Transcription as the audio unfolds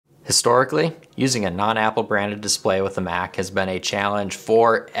Historically, using a non-Apple branded display with a Mac has been a challenge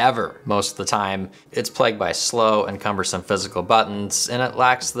forever. Most of the time, it's plagued by slow and cumbersome physical buttons, and it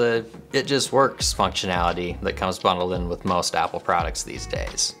lacks the "it just works" functionality that comes bundled in with most Apple products these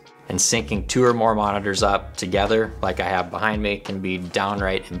days. And syncing 2 or more monitors up together, like I have behind me, can be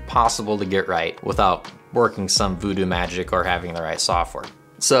downright impossible to get right without working some voodoo magic or having the right software.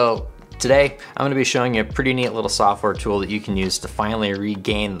 So today, I'm going to be showing you a pretty neat little software tool that you can use to finally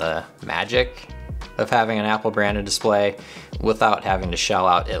regain the magic of having an Apple branded display without having to shell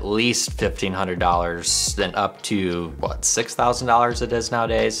out at least $1,500 and up to, what, $6,000 it is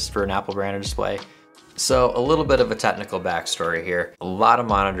nowadays for an Apple branded display. So a little bit of a technical backstory here. A lot of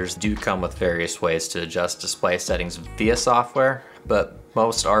monitors do come with various ways to adjust display settings via software, but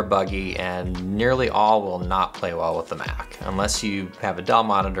most are buggy and nearly all will not play well with the Mac, unless you have a Dell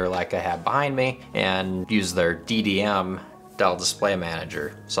monitor like I have behind me and use their DDM, Dell Display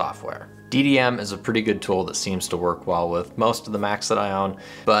Manager software. DDM is a pretty good tool that seems to work well with most of the Macs that I own,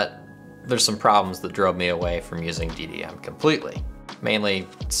 but there's some problems that drove me away from using DDM completely. Mainly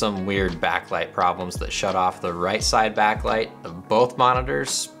some weird backlight problems that shut off the right side backlight of both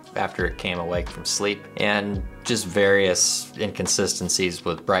monitors after it came awake from sleep, and just various inconsistencies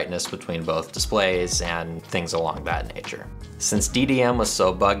with brightness between both displays and things along that nature. Since DDM was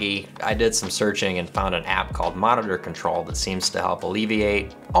so buggy, I did some searching and found an app called MonitorControl that seems to help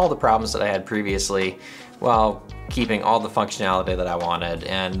alleviate all the problems that I had previously while keeping all the functionality that I wanted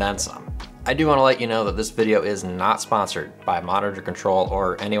and then some. I do want to let you know that this video is not sponsored by MonitorControl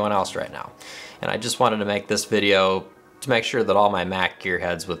or anyone else right now. And I just wanted to make this video to make sure that all my Mac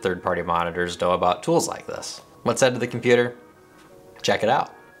gearheads with third-party monitors know about tools like this. Let's head to the computer, check it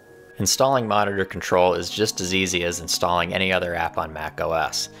out. Installing MonitorControl is just as easy as installing any other app on Mac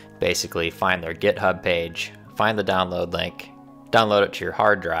OS. Basically, find their GitHub page, find the download link, download it to your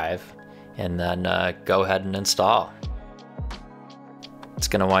hard drive, and then go ahead and install. It's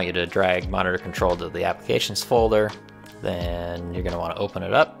going to want you to drag MonitorControl to the applications folder, then you're going to want to open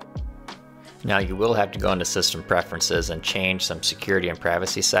it up. Now you will have to go into system preferences and change some security and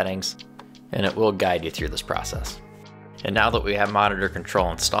privacy settings, and it will guide you through this process. And now that we have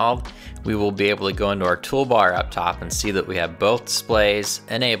MonitorControl installed, we will be able to go into our toolbar up top and see that we have both displays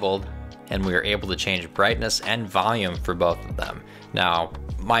enabled, and we are able to change brightness and volume for both of them. Now,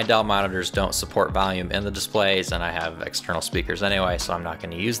 my Dell monitors don't support volume in the displays, and I have external speakers anyway, so I'm not going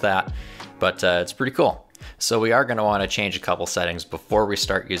to use that, but it's pretty cool. So we are going to want to change a couple settings before we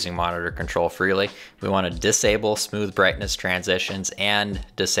start using MonitorControl freely. We want to disable smooth brightness transitions and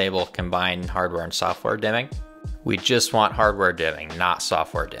disable combined hardware and software dimming. We just want hardware dimming, not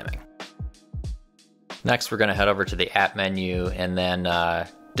software dimming. Next, we're going to head over to the app menu and then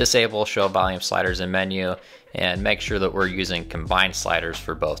disable show volume sliders in menu and make sure that we're using combined sliders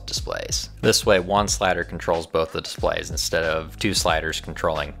for both displays. This way, one slider controls both the displays instead of 2 sliders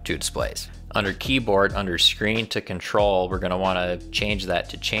controlling 2 displays. Under keyboard, under screen to control, we're going to want to change that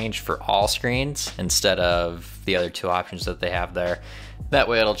to change for all screens instead of the other 2 options that they have there. That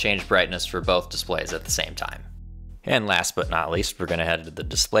way it'll change brightness for both displays at the same time. And last but not least, we're going to head to the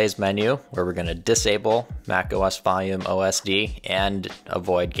displays menu where we're going to disable macOS volume OSD and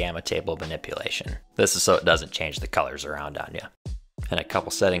avoid gamma table manipulation. This is so it doesn't change the colors around on you. And a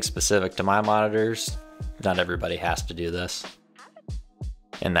couple settings specific to my monitors. Not everybody has to do this.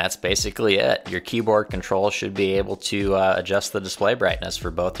 And that's basically it. Your keyboard control should be able to adjust the display brightness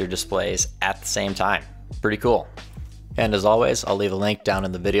for both your displays at the same time. Pretty cool. And as always, I'll leave a link down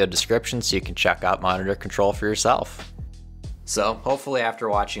in the video description so you can check out MonitorControl for yourself. So hopefully after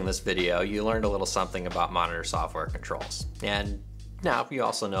watching this video, you learned a little something about monitor software controls. And now you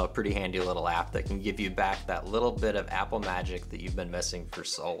also know a pretty handy little app that can give you back that little bit of Apple magic that you've been missing for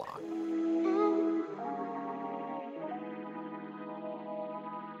so long.